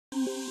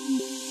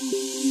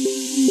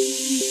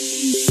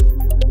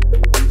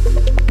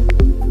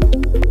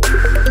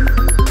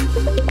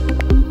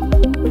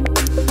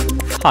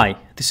Hi,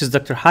 this is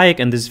Dr. Hayek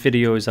and this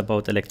video is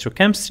about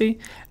electrochemistry,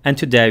 and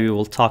today we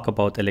will talk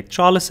about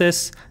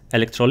electrolysis,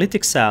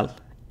 electrolytic cell,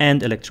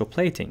 and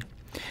electroplating.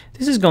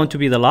 This is going to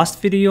be the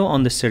last video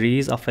on the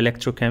series of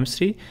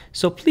electrochemistry,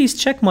 so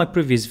please check my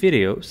previous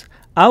videos.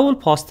 I will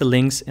post the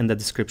links in the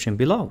description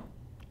below.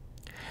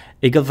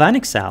 A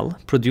galvanic cell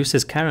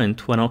produces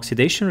current when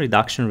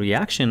oxidation-reduction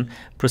reaction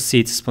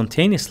proceeds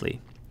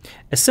spontaneously.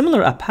 A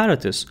similar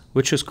apparatus,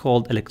 which is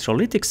called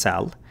electrolytic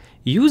cell,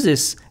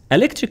 uses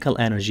electrical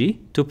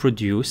energy to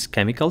produce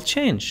chemical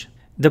change.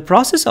 The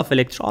process of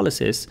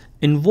electrolysis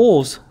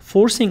involves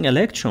forcing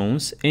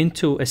electrons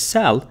into a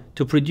cell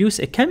to produce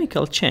a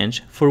chemical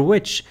change for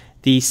which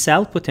the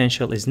cell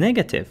potential is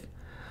negative,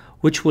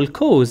 which will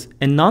cause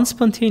a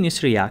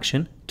non-spontaneous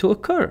reaction to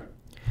occur.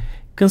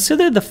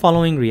 Consider the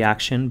following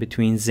reaction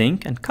between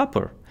zinc and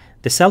copper.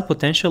 The cell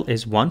potential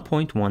is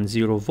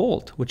 1.10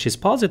 volt, which is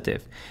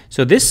positive.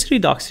 So this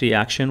redox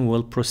reaction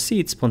will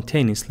proceed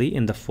spontaneously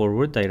in the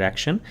forward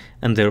direction,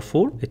 and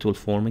therefore it will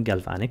form a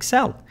galvanic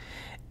cell.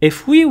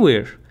 If we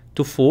were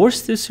to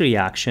force this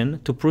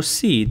reaction to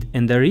proceed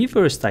in the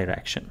reverse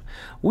direction,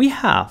 we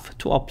have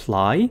to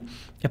apply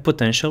a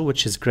potential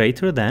which is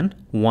greater than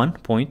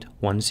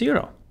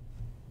 1.10.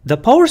 The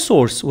power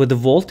source with a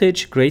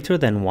voltage greater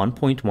than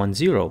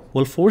 1.10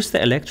 will force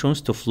the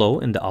electrons to flow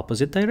in the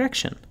opposite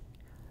direction.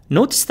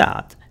 Notice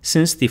that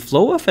since the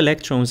flow of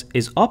electrons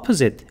is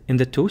opposite in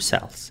the two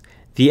cells,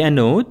 the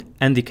anode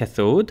and the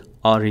cathode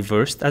are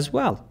reversed as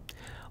well.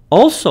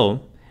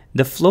 Also,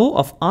 the flow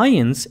of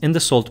ions in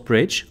the salt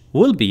bridge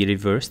will be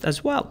reversed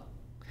as well.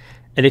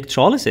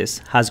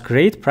 Electrolysis has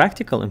great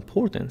practical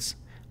importance.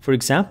 For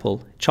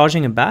example,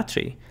 charging a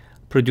battery,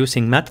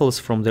 producing metals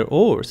from their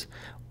ores,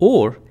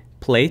 or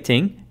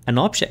plating an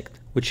object,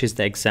 which is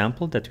the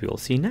example that we will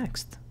see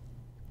next.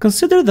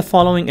 Consider the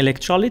following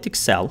electrolytic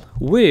cell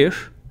where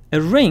a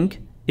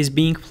ring is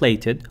being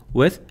plated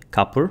with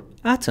copper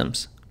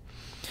atoms.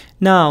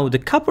 Now, the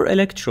copper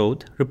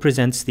electrode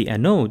represents the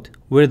anode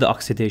where the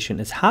oxidation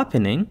is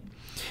happening,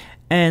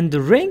 and the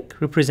ring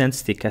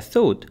represents the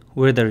cathode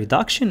where the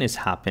reduction is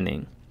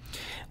happening.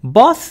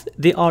 Both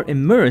they are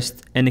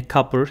immersed in a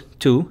copper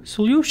 2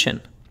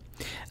 solution.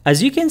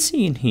 As you can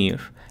see in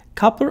here,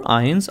 copper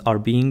ions are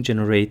being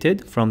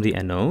generated from the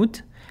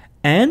anode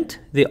and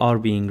they are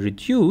being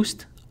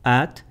reduced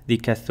at the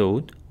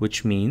cathode,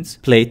 which means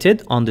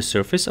plated on the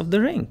surface of the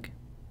ring.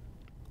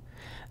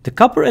 The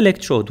copper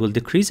electrode will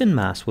decrease in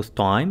mass with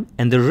time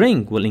and the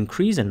ring will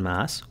increase in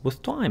mass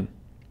with time.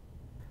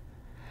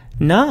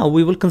 Now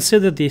we will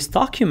consider the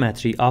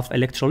stoichiometry of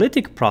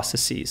electrolytic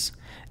processes.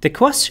 The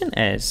question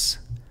is,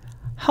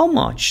 how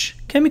much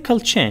chemical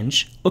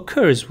change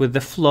occurs with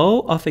the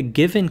flow of a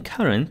given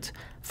current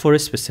for a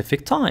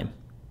specific time?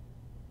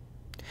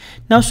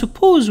 Now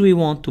suppose we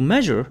want to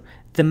measure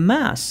the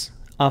mass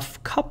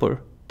of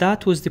copper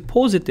that was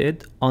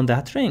deposited on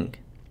that ring.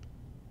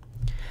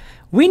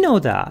 We know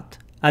that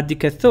at the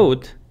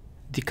cathode,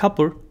 the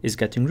copper is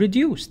getting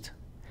reduced,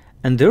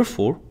 and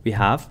therefore we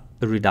have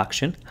a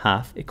reduction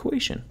half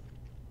equation.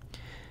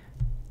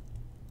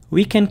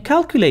 We can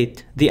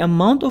calculate the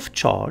amount of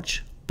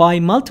charge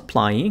by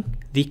multiplying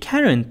the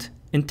current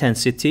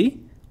intensity,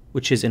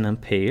 which is in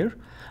ampere,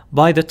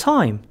 by the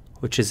time,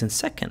 which is in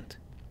second.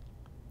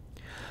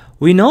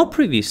 We know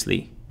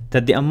previously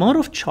that the amount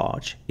of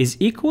charge is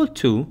equal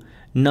to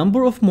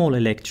number of mole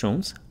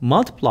electrons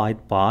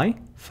multiplied by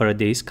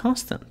Faraday's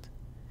constant,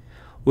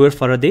 where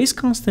Faraday's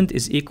constant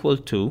is equal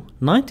to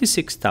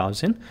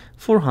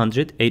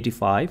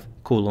 96,485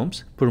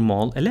 coulombs per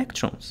mole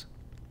electrons.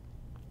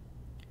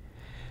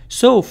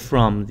 So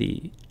from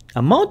the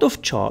amount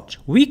of charge,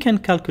 we can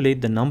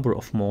calculate the number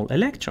of mole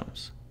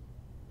electrons.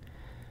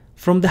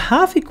 From the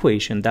half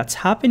equation that's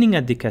happening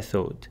at the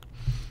cathode,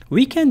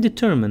 we can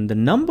determine the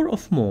number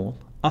of mole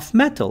of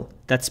metal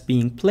that's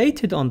being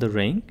plated on the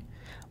ring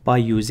by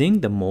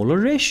using the molar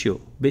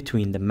ratio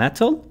between the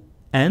metal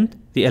and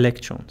the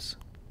electrons.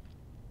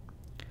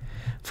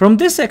 From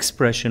this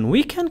expression,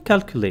 we can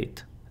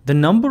calculate the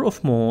number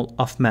of mole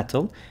of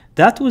metal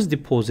that was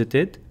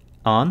deposited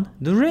on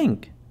the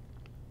ring.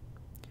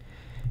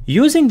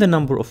 Using the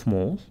number of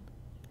mole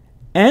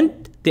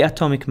and the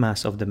atomic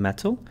mass of the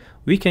metal,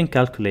 we can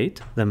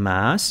calculate the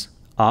mass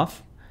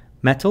of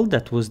metal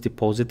that was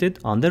deposited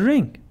on the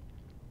ring.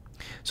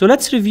 So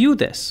let's review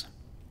this.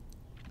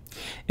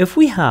 If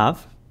we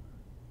have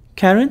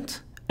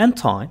current and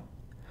time,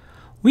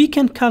 we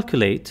can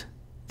calculate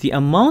the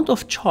amount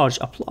of charge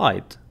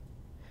applied.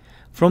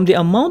 From the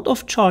amount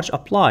of charge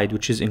applied,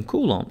 which is in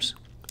coulombs,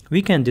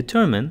 we can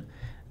determine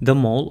the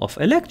mole of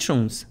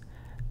electrons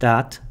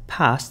that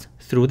passed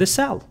through the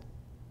cell.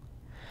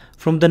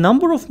 From the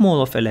number of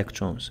mole of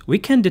electrons, we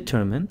can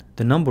determine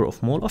the number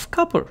of mole of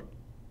copper.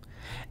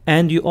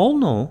 And you all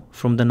know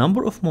from the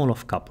number of mole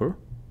of copper,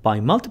 by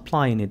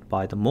multiplying it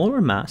by the molar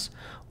mass,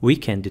 we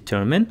can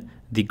determine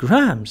the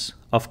grams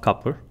of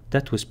copper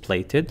that was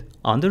plated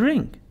on the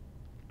ring.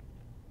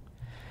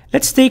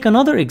 Let's take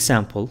another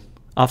example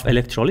of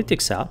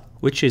electrolytic cell,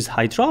 which is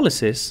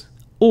hydrolysis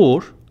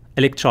or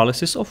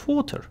electrolysis of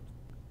water.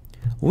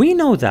 We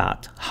know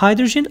that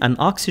hydrogen and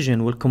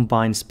oxygen will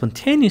combine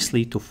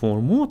spontaneously to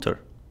form water.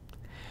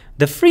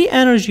 The free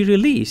energy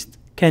released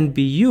can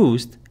be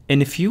used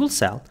in a fuel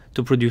cell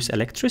to produce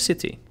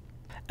electricity.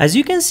 As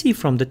you can see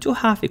from the two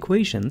half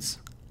equations,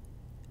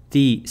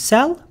 the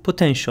cell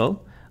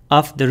potential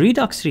of the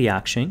redox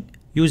reaction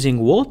using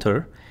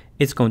water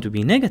is going to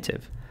be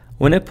negative.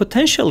 When a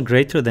potential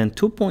greater than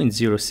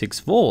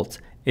 2.06 volts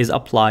is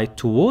applied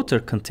to water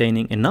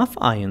containing enough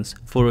ions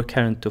for a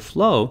current to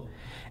flow,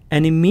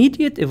 an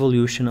immediate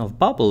evolution of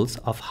bubbles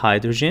of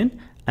hydrogen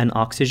and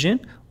oxygen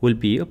will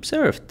be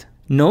observed.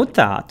 Note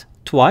that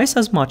twice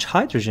as much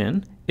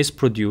hydrogen is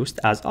produced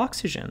as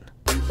oxygen.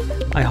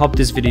 I hope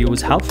this video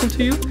was helpful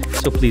to you,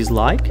 so please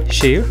like,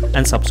 share,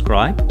 and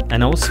subscribe,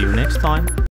 and I will see you next time.